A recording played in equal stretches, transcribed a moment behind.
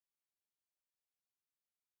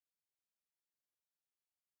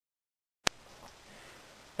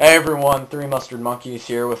Hey everyone, Three Mustard Monkeys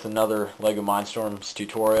here with another LEGO Mindstorms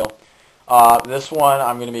tutorial. This one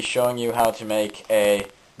I'm going to be showing you how to make a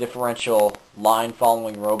differential line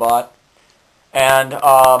following robot. And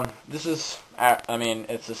this is,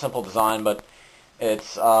 it's a simple design, but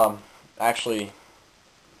it's actually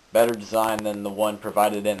better design than the one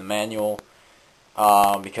provided in the manual.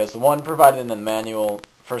 Because the one provided in the manual,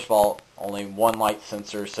 first of all, only one light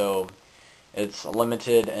sensor, so it's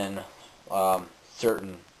limited in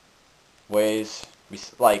certain ways.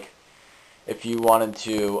 Like if you wanted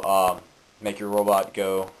to make your robot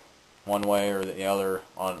go one way or the other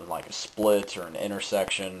on like a split or an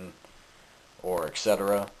intersection or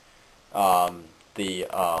etc. The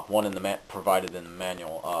one in the provided in the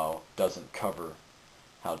manual doesn't cover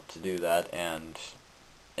how to do that, and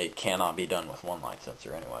it cannot be done with one light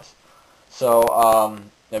sensor anyways. So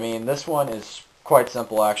this one is quite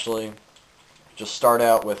simple actually. Just start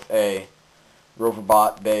out with a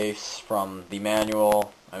Roverbot base from the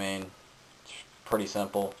manual. It's pretty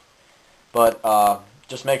simple. But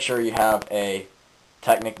just make sure you have a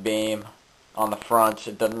Technic beam on the front.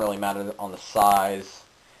 It doesn't really matter on the size,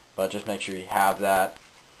 but just make sure you have that.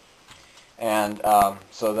 And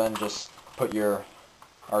so then just put your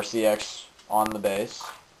RCX on the base,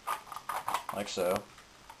 like so.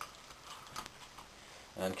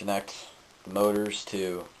 And connect the motors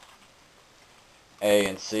to A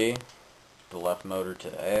and C. The left motor to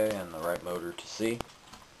A and the right motor to C.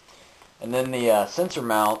 And then the sensor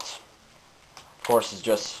mount, of course, is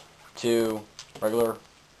just two regular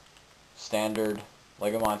standard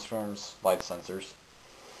LEGO Mindstorms light sensors.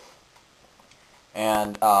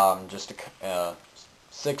 And just a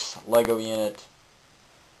 6 LEGO unit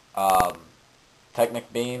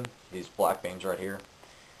Technic beam, these black beams right here.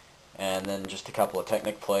 And then just a couple of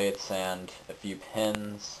Technic plates and a few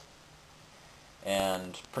pins.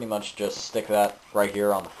 And pretty much just stick that right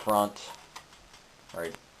here on the front,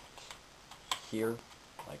 right here,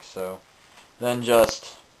 like so. Then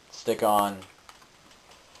just stick on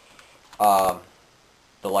the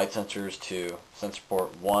light sensors to sensor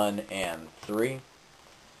port 1 and 3.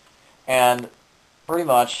 And pretty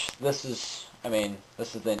much this is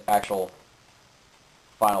the actual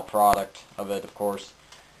final product of it, of course.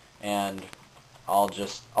 And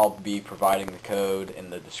I'll be providing the code in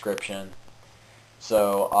the description.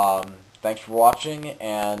 So thanks for watching,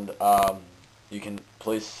 and you can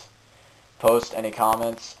please post any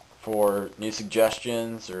comments for new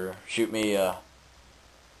suggestions or shoot me a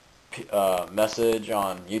message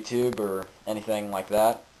on YouTube or anything like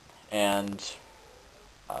that. And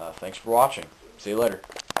thanks for watching. See you later.